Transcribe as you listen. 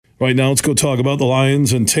Right now, let's go talk about the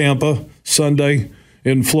Lions in Tampa, Sunday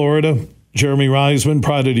in Florida. Jeremy Reisman,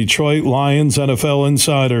 Pride of Detroit, Lions NFL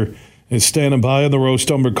insider, is standing by on the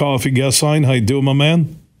Roast Umber Coffee guest line. How you doing, my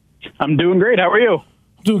man? I'm doing great. How are you?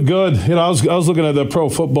 Doing good. I was looking at the Pro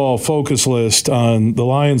Football Focus list on the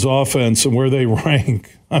Lions offense and where they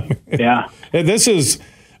rank. Yeah. And this is,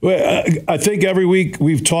 I think every week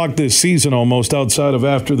we've talked this season almost outside of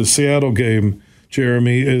after the Seattle game,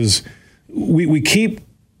 Jeremy, is we keep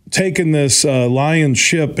taking this Lions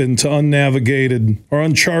ship into unnavigated or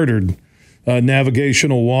uncharted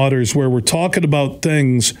navigational waters where we're talking about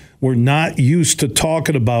things we're not used to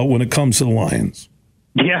talking about when it comes to the Lions.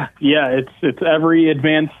 Yeah. It's every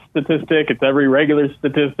advanced statistic. It's every regular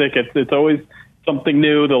statistic. It's always something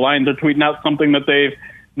new. The Lions are tweeting out something that they've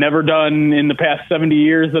never done in the past 70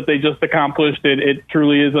 years that they just accomplished. It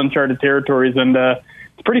truly is uncharted territories, and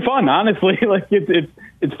it's pretty fun, honestly. Like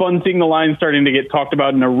it's fun seeing the Lions starting to get talked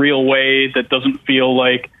about in a real way that doesn't feel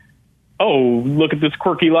like, oh, look at this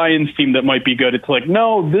quirky Lions team that might be good. It's like,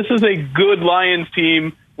 no, this is a good Lions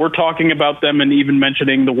team. We're talking about them and even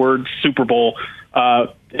mentioning the word Super Bowl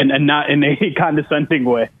and not in a condescending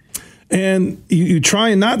way. And you try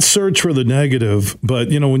and not search for the negative, but,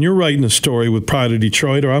 when you're writing a story with Pride of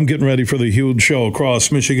Detroit, or I'm getting ready for the huge show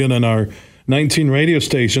across Michigan and our 19 radio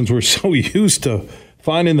stations, we're so used to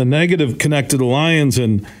finding the negative connected to Lions.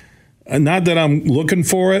 And not that I'm looking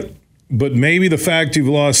for it, but maybe the fact you've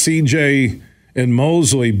lost CJ and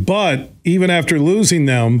Mosley, but even after losing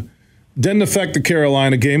them, didn't affect the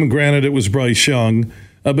Carolina game. And granted, it was Bryce Young.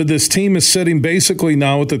 But this team is sitting basically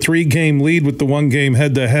now with a 3-game lead with the 1-game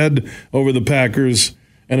head-to-head over the Packers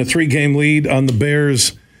and a 3-game lead on the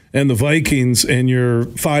Bears and the Vikings, and you're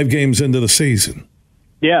 5 games into the season.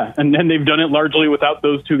 Yeah, and they've done it largely without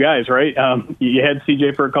those two guys, right? You had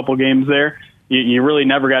CJ for a couple games there. You really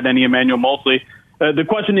never got any Emmanuel Mosley. The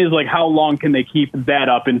question is, like, how long can they keep that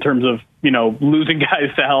up in terms of, losing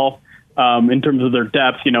guys to health, in terms of their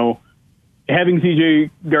depth? Having C.J.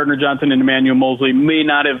 Gardner-Johnson and Emmanuel Mosley may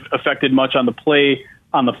not have affected much on the play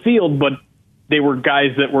on the field, but they were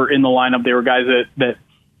guys that were in the lineup. They were guys that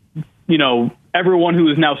everyone who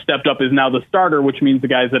has now stepped up is now the starter, which means the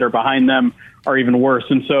guys that are behind them are even worse.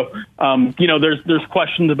 And so, there's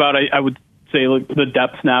questions about, I would say, like, the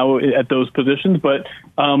depth now at those positions, but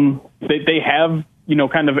they have,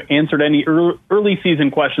 kind of answered any early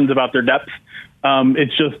season questions about their depth.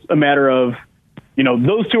 It's just a matter of,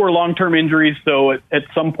 those two are long-term injuries, so at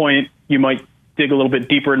some point you might dig a little bit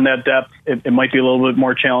deeper in that depth. It might be a little bit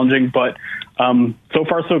more challenging, but so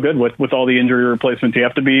far so good with all the injury replacements. You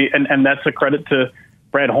have to be, and that's a credit to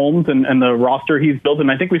Brad Holmes and the roster he's built.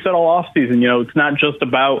 And I think we said all offseason, it's not just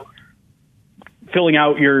about filling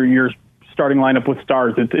out your starting lineup with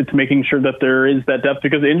stars. It's making sure that there is that depth,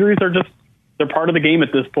 because injuries they're part of the game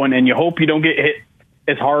at this point, and you hope you don't get hit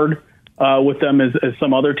as hard with them as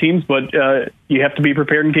some other teams, but you have to be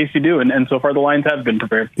prepared in case you do, and so far the Lions have been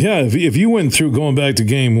prepared. Yeah, if you went through going back to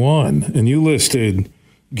game one and you listed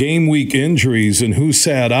game week injuries and who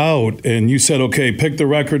sat out, and you said, okay, pick the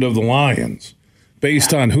record of the Lions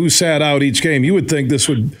based on who sat out each game, you would think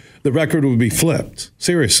the record would be flipped.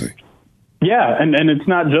 Seriously. Yeah, and it's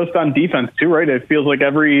not just on defense too, right? It feels like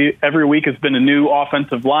every week has been a new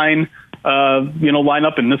offensive line line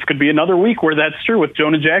up, and this could be another week where that's true with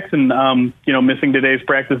Jonah Jackson, missing today's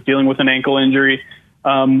practice, dealing with an ankle injury.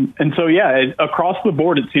 And so, across the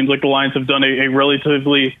board, it seems like the Lions have done a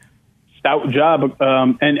relatively stout job.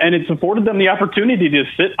 And it's afforded them the opportunity to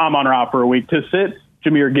sit Amon-Ra for a week, to sit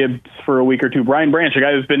Jahmyr Gibbs for a week or two. Brian Branch, a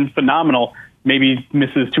guy who's been phenomenal, maybe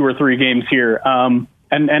misses 2 or 3 games here.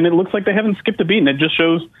 And it looks like they haven't skipped a beat. And it just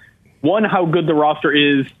shows, one, how good the roster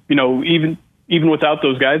is, even without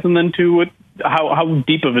those guys, and then 2, how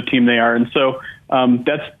deep of a team they are. And so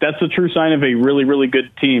that's a true sign of a really, really good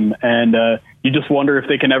team. And you just wonder if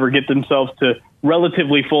they can ever get themselves to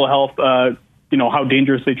relatively full health, how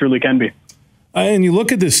dangerous they truly can be. And you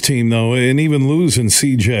look at this team, though, and even losing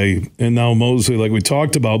CJ and now Mosley, like we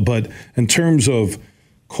talked about, but in terms of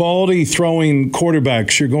quality throwing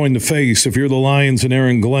quarterbacks you're going to face, if you're the Lions and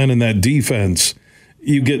Aaron Glenn in that defense,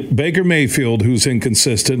 you get Baker Mayfield, who's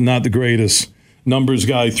inconsistent, not the greatest numbers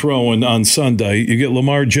guy throwing on Sunday. You get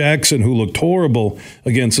Lamar Jackson, who looked horrible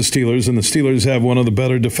against the Steelers, and the Steelers have one of the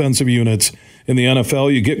better defensive units in the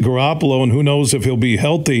NFL. You get Garoppolo, and who knows if he'll be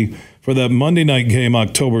healthy for that Monday night game,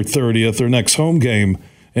 October 30th, their next home game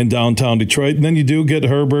in downtown Detroit. And then you do get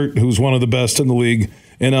Herbert, who's one of the best in the league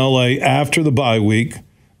in L.A. after the bye week.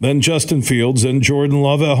 Then Justin Fields and Jordan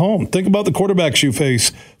Love at home. Think about the quarterbacks you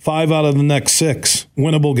face, 5 out of the next 6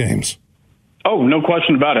 winnable games. Oh, no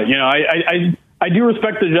question about it. I do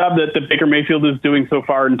respect the job that Baker Mayfield is doing so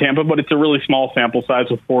far in Tampa, but it's a really small sample size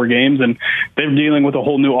with 4 games, and they're dealing with a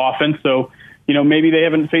whole new offense. So, maybe they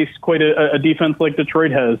haven't faced quite a defense like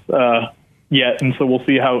Detroit has yet, and so we'll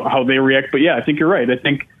see how they react. But, yeah, I think you're right. I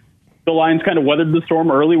think the Lions kind of weathered the storm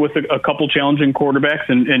early with a couple challenging quarterbacks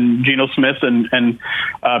and Geno Smith and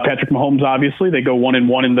Patrick Mahomes, obviously. They go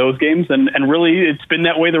 1-1 in those games, and really it's been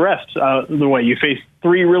that way the rest of the way. You face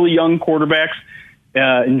 3 really young quarterbacks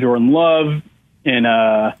in Jordan Love, and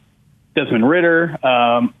Desmond Ritter.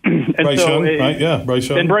 And Bryce Young, right? Yeah, Bryce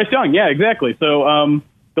Young. And Bryce Young, yeah, exactly. So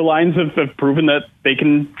the Lions have proven that they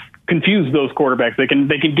can confuse those quarterbacks. They can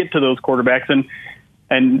get to those quarterbacks,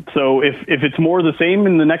 and so if it's more of the same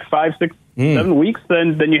in the next 5, 6, 7 weeks,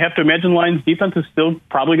 then you have to imagine Lions defense is still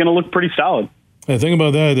probably going to look pretty solid. I think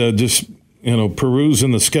about that, just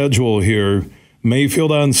perusing the schedule here.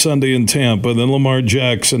 Mayfield on Sunday in Tampa, then Lamar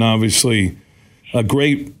Jackson, obviously a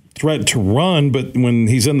great threat to run, but when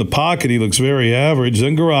he's in the pocket, he looks very average.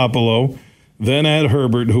 Then Garoppolo, then at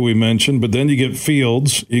Herbert, who we mentioned, but then you get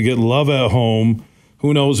Fields, you get Love at home.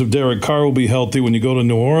 Who knows if Derek Carr will be healthy when you go to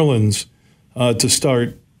New Orleans to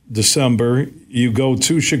start December. You go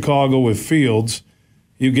to Chicago with Fields.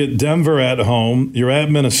 You get Denver at home. You're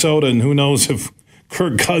at Minnesota, and who knows if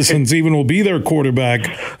Kirk Cousins even will be their quarterback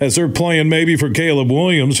as they're playing maybe for Caleb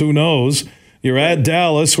Williams. Who knows? You're at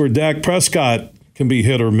Dallas, where Dak Prescott can be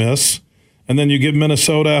hit or miss. And then you get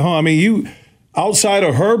Minnesota at home. I mean, you outside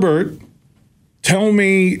of Herbert, tell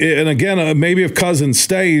me, and again, maybe if Cousins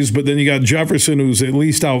stays, but then you got Jefferson, who's at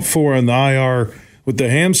least out 4 on the IR with the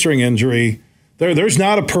hamstring injury. There's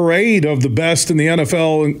not a parade of the best in the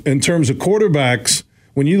NFL in terms of quarterbacks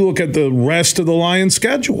when you look at the rest of the Lions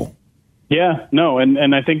schedule. Yeah, no,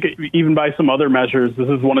 and I think even by some other measures, this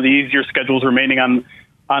is one of the easier schedules remaining on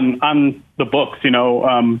the books.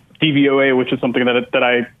 DVOA, which is something that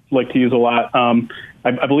I like to use a lot.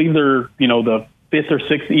 I believe they're the 5th or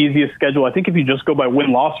 6th easiest schedule. I think if you just go by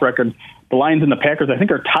win-loss record, the Lions and the Packers, I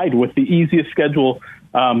think, are tied with the easiest schedule.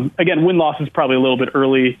 Again, win-loss is probably a little bit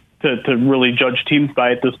early to really judge teams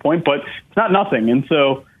by at this point, but it's not nothing. And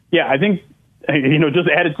so, yeah, I think, just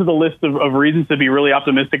added to the list of reasons to be really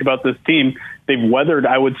optimistic about this team. They've weathered,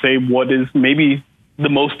 I would say, what is maybe the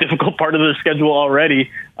most difficult part of their schedule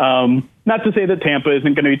already. Not to say that Tampa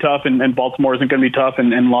isn't going to be tough and Baltimore isn't going to be tough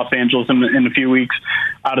and Los Angeles in a few weeks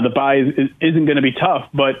out of the bye isn't going to be tough.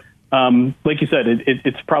 But like you said,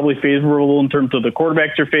 it's probably favorable in terms of the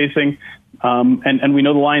quarterbacks you're facing. And we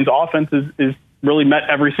know the Lions offense is really met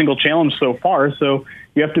every single challenge so far. So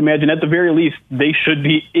you have to imagine at the very least, they should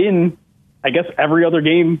be in, I guess, every other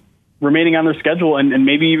game remaining on their schedule and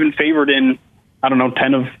maybe even favored in,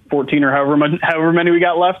 10 of 14 or however many we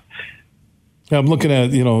got left. Yeah, I'm looking at,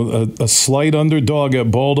 a slight underdog at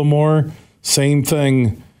Baltimore. Same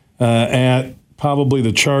thing at probably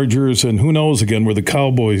the Chargers, and who knows again where the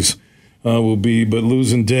Cowboys will be. But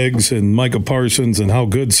losing Diggs and Micah Parsons and how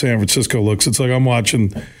good San Francisco looks, it's like I'm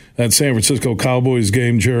watching that San Francisco Cowboys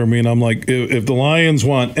game, Jeremy, and I'm like, if the Lions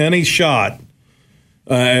want any shot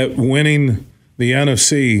at winning the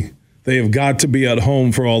NFC, they have got to be at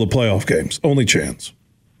home for all the playoff games. Only chance.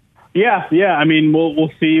 Yeah. I mean, we'll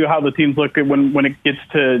see how the teams look when it gets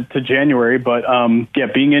to January. But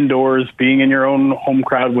being indoors, being in your own home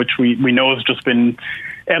crowd, which we know has just been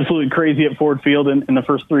absolutely crazy at Ford Field in the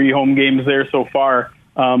first 3 home games there so far,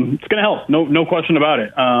 it's going to help. No question about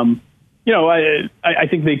it. I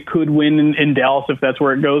think they could win in Dallas if that's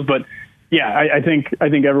where it goes, but. Yeah, I think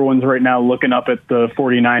everyone's right now looking up at the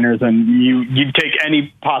 49ers, and you'd take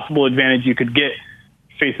any possible advantage you could get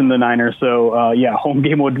facing the Niners. So, home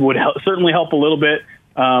game would certainly help a little bit.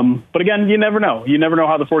 But again, you never know. You never know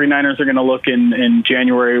how the 49ers are going to look in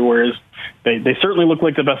January, whereas they certainly look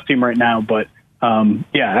like the best team right now. But,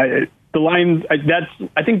 the Lions,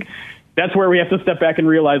 I think that's where we have to step back and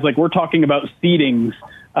realize, we're talking about seedings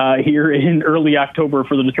here in early October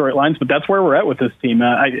for the Detroit Lions, but that's where we're at with this team.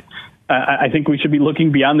 I think we should be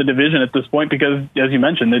looking beyond the division at this point because, as you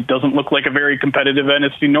mentioned, it doesn't look like a very competitive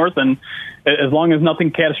NFC North. And as long as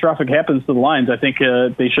nothing catastrophic happens to the Lions, I think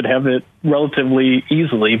they should have it relatively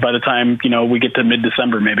easily by the time, we get to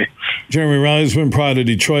mid-December maybe. Jeremy Reisman, Pride of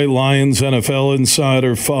Detroit Lions NFL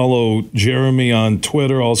Insider. Follow Jeremy on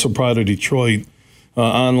Twitter, also Pride of Detroit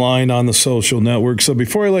online on the social network. So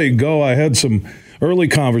before I let you go, I had some early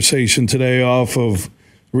conversation today off of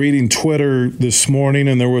reading Twitter this morning,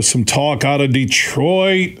 and there was some talk out of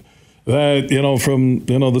Detroit that, from,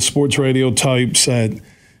 the sports radio types that,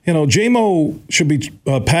 JMO should be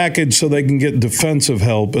packaged so they can get defensive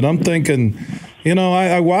help. And I'm thinking,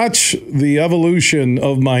 I watch the evolution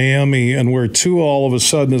of Miami and where Tua all of a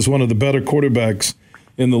sudden is one of the better quarterbacks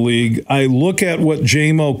in the league. I look at what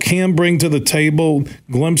J-Mo can bring to the table,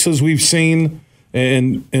 glimpses we've seen,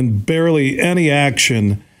 and barely any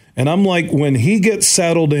action. And I'm like, when he gets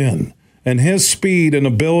settled in and his speed and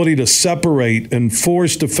ability to separate and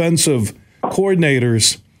force defensive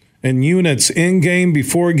coordinators and units in game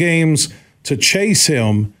before games to chase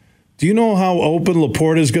him, do you know how open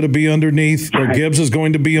Laporta is going to be underneath, or Gibbs is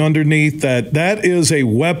going to be underneath? That is a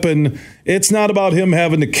weapon. It's not about him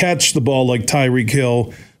having to catch the ball like Tyreek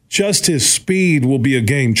Hill. Just his speed will be a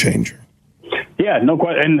game changer. Yeah, no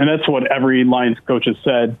question. And that's what every Lions coach has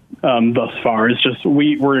said thus far. It's just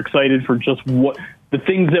we're excited for just what the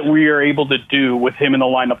things that we are able to do with him in the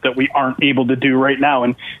lineup that we aren't able to do right now.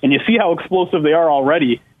 And you see how explosive they are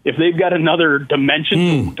already. If they've got another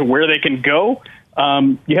dimension to where they can go,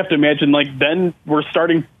 you have to imagine, like, then we're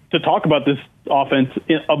starting to talk about this offense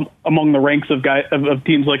among the ranks of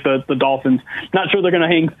teams like the Dolphins. Not sure they're going to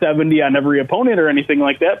hang 70 on every opponent or anything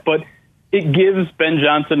like that, but it gives Ben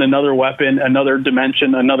Johnson another weapon, another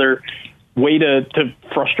dimension, another way to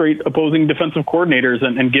frustrate opposing defensive coordinators.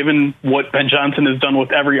 And given what Ben Johnson has done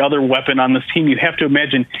with every other weapon on this team, you have to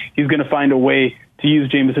imagine he's going to find a way to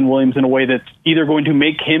use Jameson Williams in a way that's either going to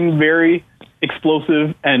make him very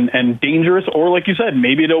explosive and dangerous, or, like you said,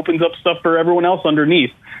 maybe it opens up stuff for everyone else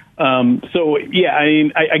underneath. So, yeah, I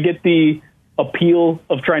mean, I get the appeal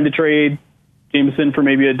of trying to trade Jameson for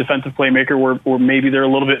maybe a defensive playmaker where maybe they're a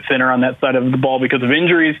little bit thinner on that side of the ball because of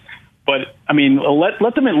injuries. But, I mean,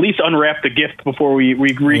 let them at least unwrap the gift before we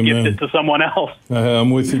re-gift it to someone else.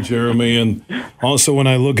 I'm with you, Jeremy. And also when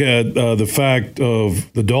I look at the fact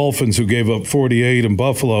of the Dolphins, who gave up 48 in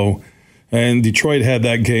Buffalo, and Detroit had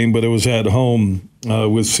that game, but it was at home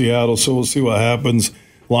with Seattle, so we'll see what happens.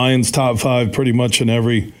 Lions top 5 pretty much in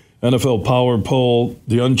every NFL power poll.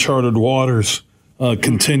 The uncharted waters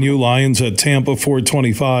continue. Lions at Tampa,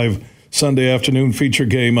 4:25 Sunday afternoon feature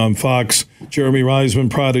game on Fox. Jeremy Reisman,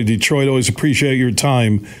 proud of Detroit. Always appreciate your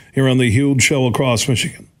time here on the Huge Show across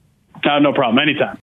Michigan. No problem. Anytime.